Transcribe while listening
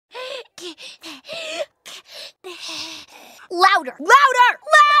Louder! Louder! Louder!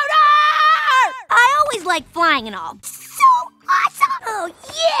 I always like flying and all. So awesome! Oh,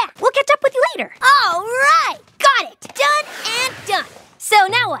 yeah! We'll catch up with you later. All right! Got it! Done and done. So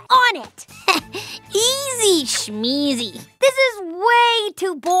now what? On it! Easy schmeezy. This is way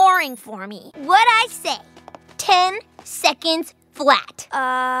too boring for me. What'd I say? 10 seconds flat.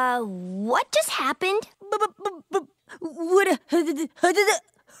 What just happened? What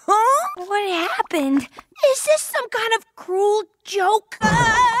happened? Is this some kind of cruel joke?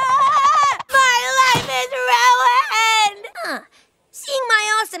 My life is ruined! Seeing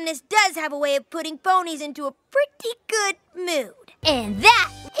my awesomeness does have a way of putting ponies into a pretty good mood. And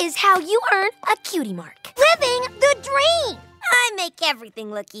that is how you earn a cutie mark. Living the dream! I make everything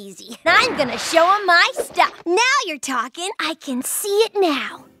look easy. I'm gonna show them my stuff. Now you're talking. I can see it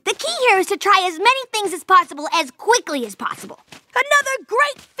now. The key here is to try as many things as possible as quickly as possible. Another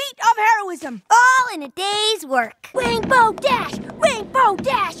great feat of heroism. All in a day's work. Rainbow dash! Rainbow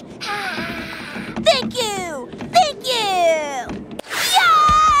dash! Thank you! Thank you!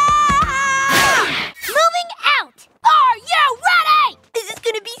 Yeah! Moving out! Are you ready? Is this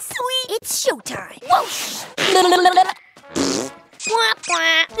gonna be sweet? It's showtime. Whoosh!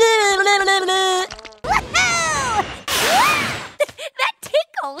 That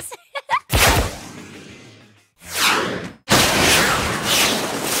tickles.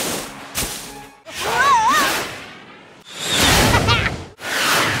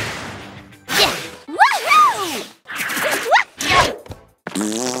 Yeah. Woohoo!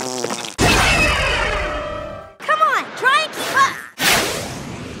 Come on, try and keep up.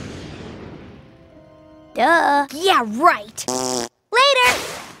 Duh. Yeah, right. Later.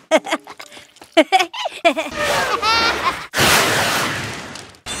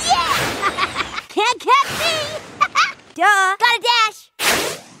 Yeah! Can't catch me! Duh. Got a dash.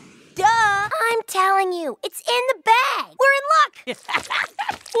 Duh. I'm telling you, it's in the bag. We're in luck.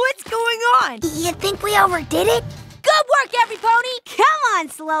 What's going on? You think we overdid it? Good work, every pony. Come on,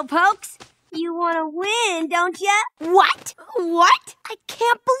 slowpokes. You want to win, don't ya? What? What? I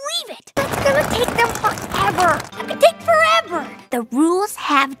can't believe it. That's gonna take them forever. It could take forever. The rules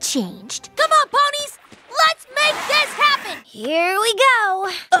have changed. Come on, ponies. Let's make this happen. Here we go.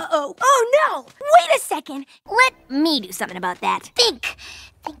 Uh-oh. Oh, no. Wait a second. Let me do something about that. Think.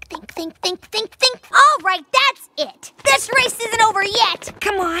 Think. All right, that's it. This race isn't over yet.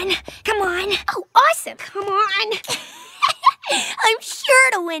 Come on. Oh, awesome. Come on. I'm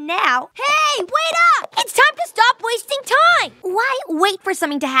sure to win now. Hey, wait up! It's time to stop wasting time! Why wait for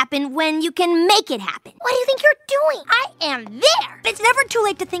something to happen when you can make it happen? What do you think you're doing? I am there! It's never too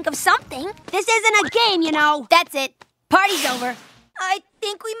late to think of something. This isn't a game, you know. That's it. Party's over. I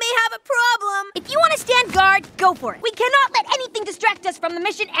think we may have a problem. If you want to stand guard, go for it. We cannot let anything distract us from the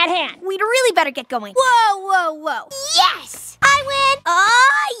mission at hand. We'd really better get going. Whoa. Yes! I win!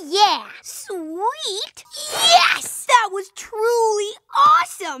 Oh, yeah! Sweet! Yes! That was truly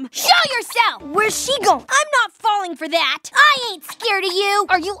awesome! Show yourself! Where's she going? I'm not falling for that. I ain't scared of you.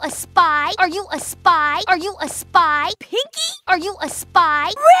 Are you a spy? Are you a spy? Are you a spy? Pinky? Are you a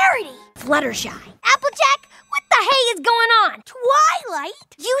spy? Rarity! Fluttershy. Applejack? What the hey is going on?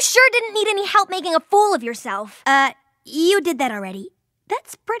 Twilight? You sure didn't need any help making a fool of yourself. You did that already.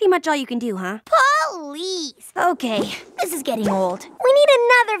 That's pretty much all you can do, huh? Please. Okay, this is getting old. We need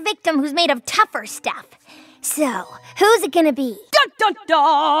another victim who's made of tougher stuff. So, who's it gonna be? Dun dun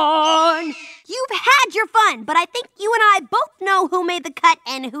dun! You've had your fun, but I think you and I both know who made the cut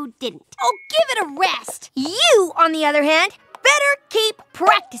and who didn't. Oh, give it a rest. You, on the other hand, better keep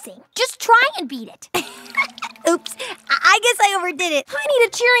practicing. Just try and beat it. Oops, I guess I overdid it. I need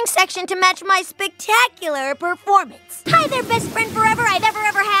a cheering section to match my spectacular performance. Hi there, best friend forever I've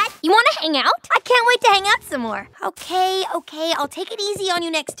ever had. You want to hang out? I can't wait to hang out some more. Okay, I'll take it easy on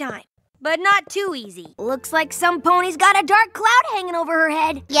you next time. But not too easy. Looks like some pony's got a dark cloud hanging over her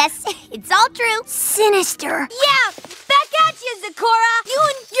head. Yes, it's all true. Sinister. Yeah, back at you, Zecora. You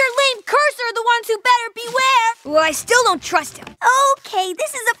and your lame cursor are the ones who better beware. Well, I still don't trust him. Okay,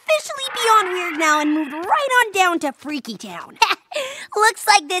 this is officially beyond weird now and moved right on down to Freaky Town. Looks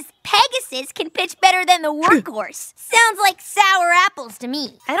like this Pegasus can pitch better than the workhorse. Sounds like sour apples to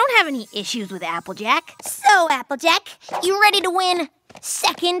me. I don't have any issues with Applejack. So, Applejack, you ready to win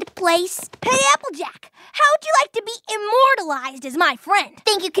second place? Hey, Applejack, how'd you like to be immortalized as my friend?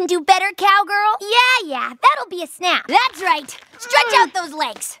 Think you can do better, cowgirl? Yeah, that'll be a snap. That's right. Stretch out those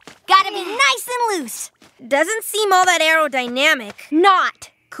legs. Gotta be nice and loose. Doesn't seem all that aerodynamic. Not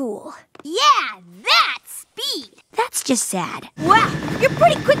cool. Yeah, that's speed. That's just sad. Wow, you're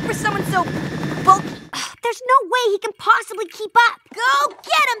pretty quick for someone so bulky. There's no way he can possibly keep up. Go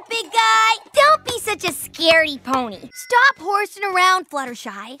get him, big guy! scaredy pony. Stop horsing around,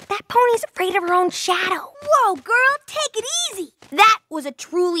 Fluttershy. That pony's afraid of her own shadow. Whoa, girl, take it easy. That was a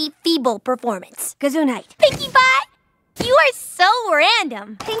truly feeble performance. Kazoo Night. Pinkie Pie, you are so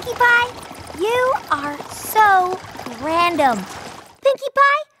random. Pinkie Pie, you are so random. Pinkie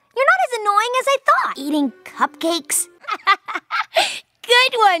Pie, you're not as annoying as I thought. Eating cupcakes.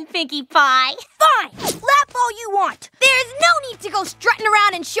 Good one, Pinkie Pie. Fine, laugh all you want. There's no need to go strutting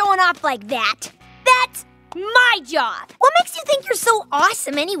around and showing off like that. That's my job. What makes you think you're so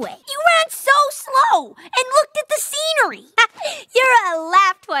awesome anyway? You ran so slow and looked at the scenery. You're a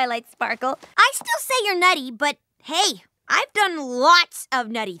laugh, Twilight Sparkle. I still say you're nutty, but hey, I've done lots of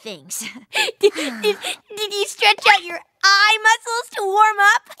nutty things. Did you stretch out your eye muscles to warm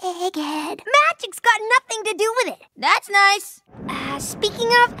up? Egghead. Magic's got nothing to do with it. That's nice. Speaking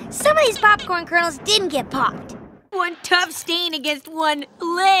of, some of these popcorn kernels didn't get popped. One tough stain against one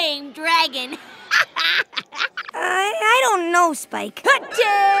lame dragon. I don't know, Spike. Attention!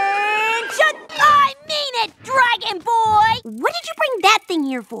 I mean it, Dragon Boy! What did you bring that thing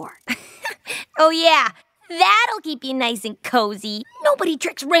here for? Oh, yeah. That'll keep you nice and cozy. Nobody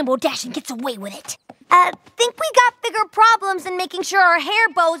tricks Rainbow Dash and gets away with it. Think we got bigger problems than making sure our hair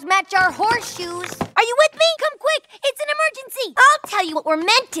bows match our horseshoes. Are you with me? Come quick, it's an emergency. I'll tell you what we're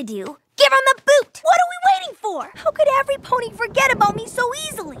meant to do. Give him the boot. What are we waiting for? How could every pony forget about me so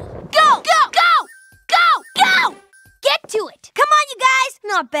easily? Go! Go! Go! Go! Go! Get to it. Come on, you guys.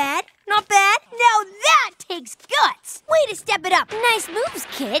 Not bad. Not bad. Now that takes guts. Way to step it up. Nice moves,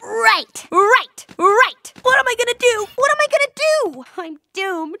 kid. Right. Right. Right. What am I gonna do? What am I gonna do? I'm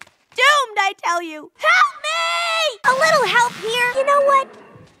doomed. Doomed, I tell you. Help me! A little help here. You know what?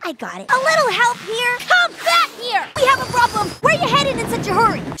 I got it. A little help here. Come back here. We have a problem. Where are you headed in such a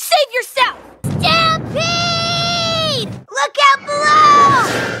hurry? Save yourself. Stampede! Look out below!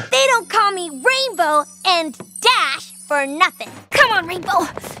 They don't call me Rainbow and Dash for nothing. Come on, Rainbow.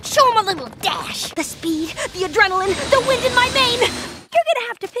 Show them a little dash. The speed, the adrenaline, the wind in my mane. You're gonna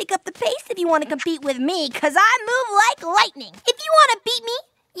have to pick up the pace if you want to compete with me, because I move like lightning. If you want to beat me,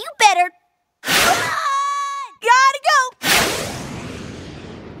 you better... Gotta go!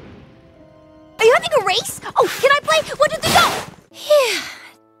 Are you having a race? Oh, can I play? 1, 2, 3, go!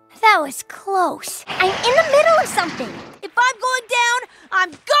 That was close. I'm in the middle of something. If I'm going down, I'm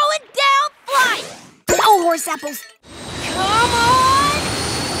going down flying. Oh, horse apples. Come on!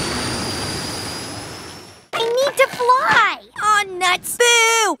 I need to fly. Oh, nuts.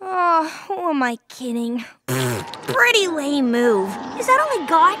 Boo! Oh, who am I kidding? Pretty lame move. Is that all I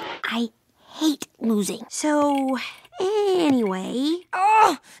got? I hate losing. So, anyway...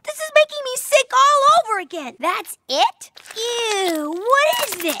 Oh, this is making me sick all over again. That's it? Ew, what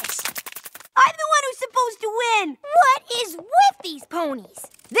is this? I'm the one who's supposed to win. What is with these ponies?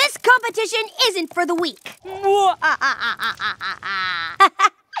 This competition isn't for the weak.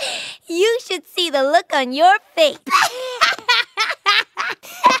 You should see the look on your face.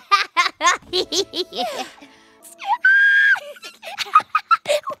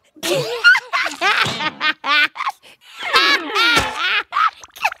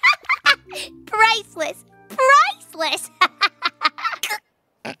 Priceless. Priceless.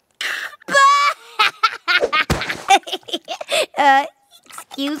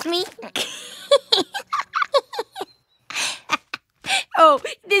 Excuse me? Oh,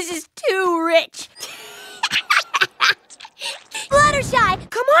 this is too rich. Fluttershy!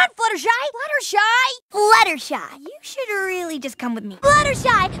 Come on, Fluttershy! Fluttershy! Fluttershy! You should really just come with me.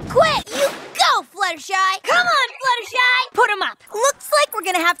 Fluttershy! Quick! You go, Fluttershy! Come on, Fluttershy! Put him up. Looks like we're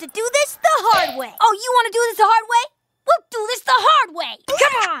gonna have to do this the hard way. Oh, you want to do this the hard way? We'll do this the hard way.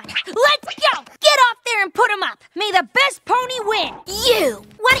 Come on! Let's go! Get off there and put him up. May the best pony win. You!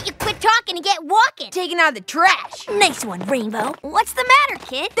 Why don't you quit talking and get walking? Taking out the trash. Nice one, Rainbow. What's the matter,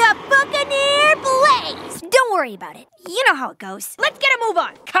 kid? The Buccaneer Blaze! Don't worry about it. You know how it goes. Let's get a move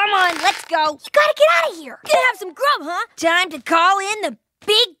on. Come on, let's go. You gotta get out of here. Gonna have some grub, huh? Time to call in the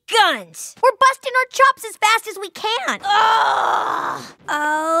big guns. We're busting our chops as fast as we can. Ugh.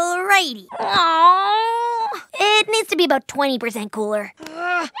 Alrighty. Aww. It needs to be about 20% cooler.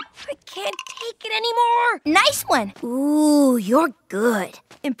 I can't take it anymore. Nice one. Ooh, you're good.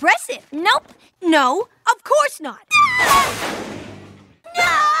 Impressive. Nope. No, of course not.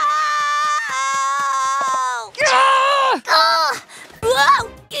 No!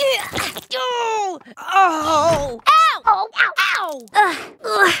 Oh! Ow! Oh! Ow! Ow! Ow!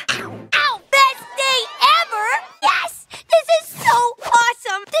 Best day ever! Yes! This is so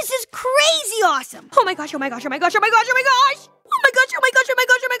awesome! This is crazy awesome! Oh my gosh! Oh my gosh! Oh my gosh! Oh my gosh! Oh my gosh! Oh my gosh! Oh my gosh! Oh my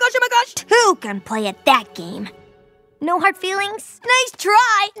gosh! Oh my gosh! Oh my gosh! Who can play at that game? No hard feelings? Nice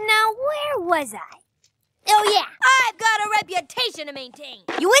try! Now, where was I? Oh yeah, I've got a reputation to maintain.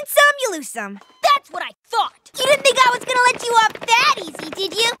 You win some, you lose some. That's what I thought. You didn't think I was gonna let you off that easy,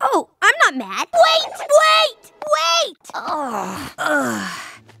 did you? Oh, I'm not mad. Wait!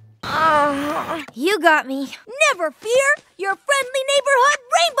 You got me. Never fear, your friendly neighborhood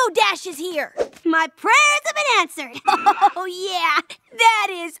Rainbow Dash is here. My prayers have been answered. Oh yeah, that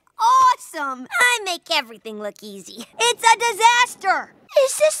is awesome. I make everything look easy. It's a disaster.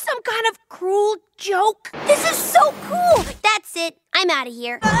 Is this some kind of cruel joke? This is so cool. That's it. I'm out of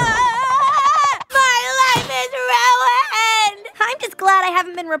here. My life is ruined. I'm just glad I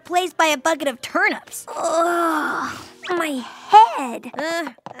haven't been replaced by a bucket of turnips. Ugh, my head.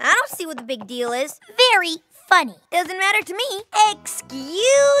 I don't see what the big deal is. Very funny. Doesn't matter to me.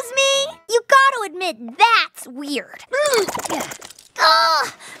 Excuse me? You gotta admit that's weird.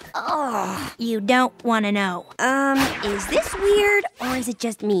 You don't want to know. Is this weird or is it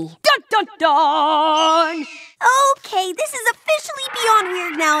just me? Dun dun dun! Okay, this is officially beyond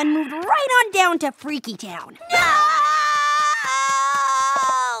weird now and moved right on down to Freaky Town. No!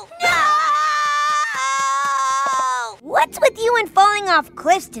 What's with you and falling off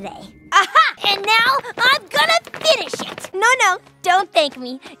cliffs today? Aha! And now I'm gonna finish it! No, don't thank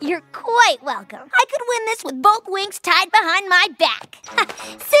me. You're quite welcome. I could win this with both wings tied behind my back.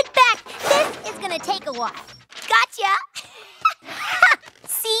 Sit back. This is gonna take a while. Gotcha!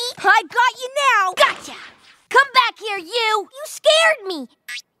 See? I got you now! Gotcha! Come back here, you! You scared me!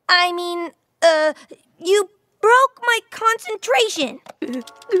 I mean, you broke my concentration.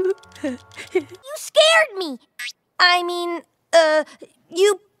 You scared me! I mean,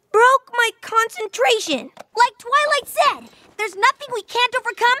 you broke my concentration. Like Twilight said, there's nothing we can't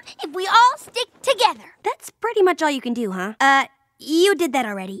overcome if we all stick together. That's pretty much all you can do, huh? You did that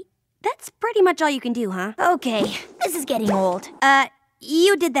already. That's pretty much all you can do, huh? Okay, this is getting old.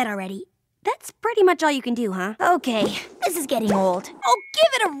 You did that already. That's pretty much all you can do, huh? Okay, this is getting old. Oh,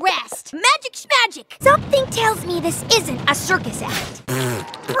 give it a rest. Magic's magic. Something tells me this isn't a circus act.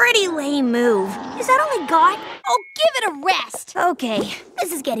 Pretty lame move. Is that all I got? Oh, give it a rest. Okay,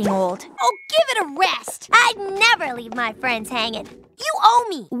 this is getting old. Oh, give it a rest. I'd never leave my friends hanging. You owe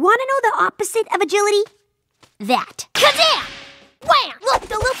me. Wanna know the opposite of agility? That. Kazam! Wham! Loop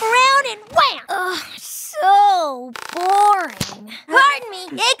the loop around and wham! Ugh, so boring. Pardon me.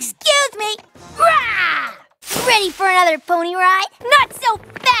 Excuse me. Rah! Ready for another pony ride? Not so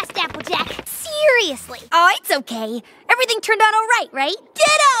fast, Applejack. Seriously. Oh, it's okay. Everything turned out all right?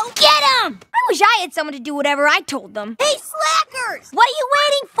 Ditto! Get 'em! I wish I had someone to do whatever I told them. Hey, slackers! What are you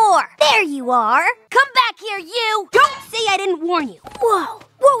waiting for? There you are. Come back here, you! Don't say I didn't warn you. Whoa,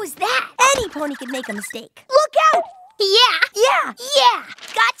 what was that? Any pony could make a mistake. Look out! Yeah.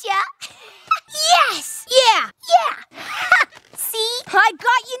 Gotcha. Yes. Yeah. See? I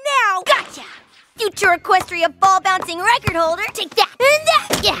got you now. Gotcha. Future equestrian ball bouncing record holder. Take that. And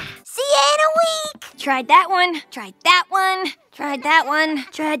that. Yeah. See you in a week. Tried that one. Tried that one. Tried that one.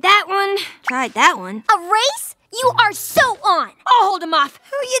 Tried that one. Tried that one. A race? You are so on. I'll hold him off.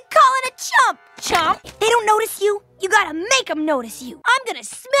 Who you calling a chump? Chump? If they don't notice you, you gotta make them notice you. I'm gonna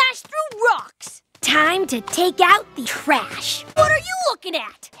smash through rocks. Time to take out the trash. What are you looking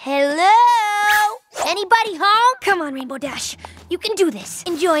at? Hello? Anybody home? Come on, Rainbow Dash. You can do this.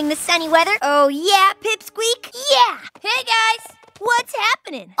 Enjoying the sunny weather? Oh, yeah, Pipsqueak? Yeah. Hey, guys. What's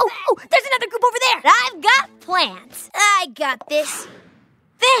happening? Oh, there's another group over there. I've got plans. I got this.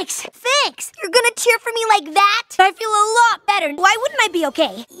 Thanks. You're gonna cheer for me like that? I feel a lot better. Why wouldn't I be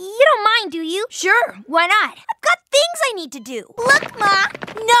okay? You don't mind, do you? Sure, why not? I've got things I need to do. Look, Ma,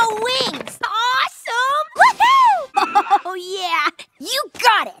 no wings. Awesome! Woohoo! Oh, yeah, you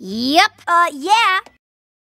got it. Yep, yeah.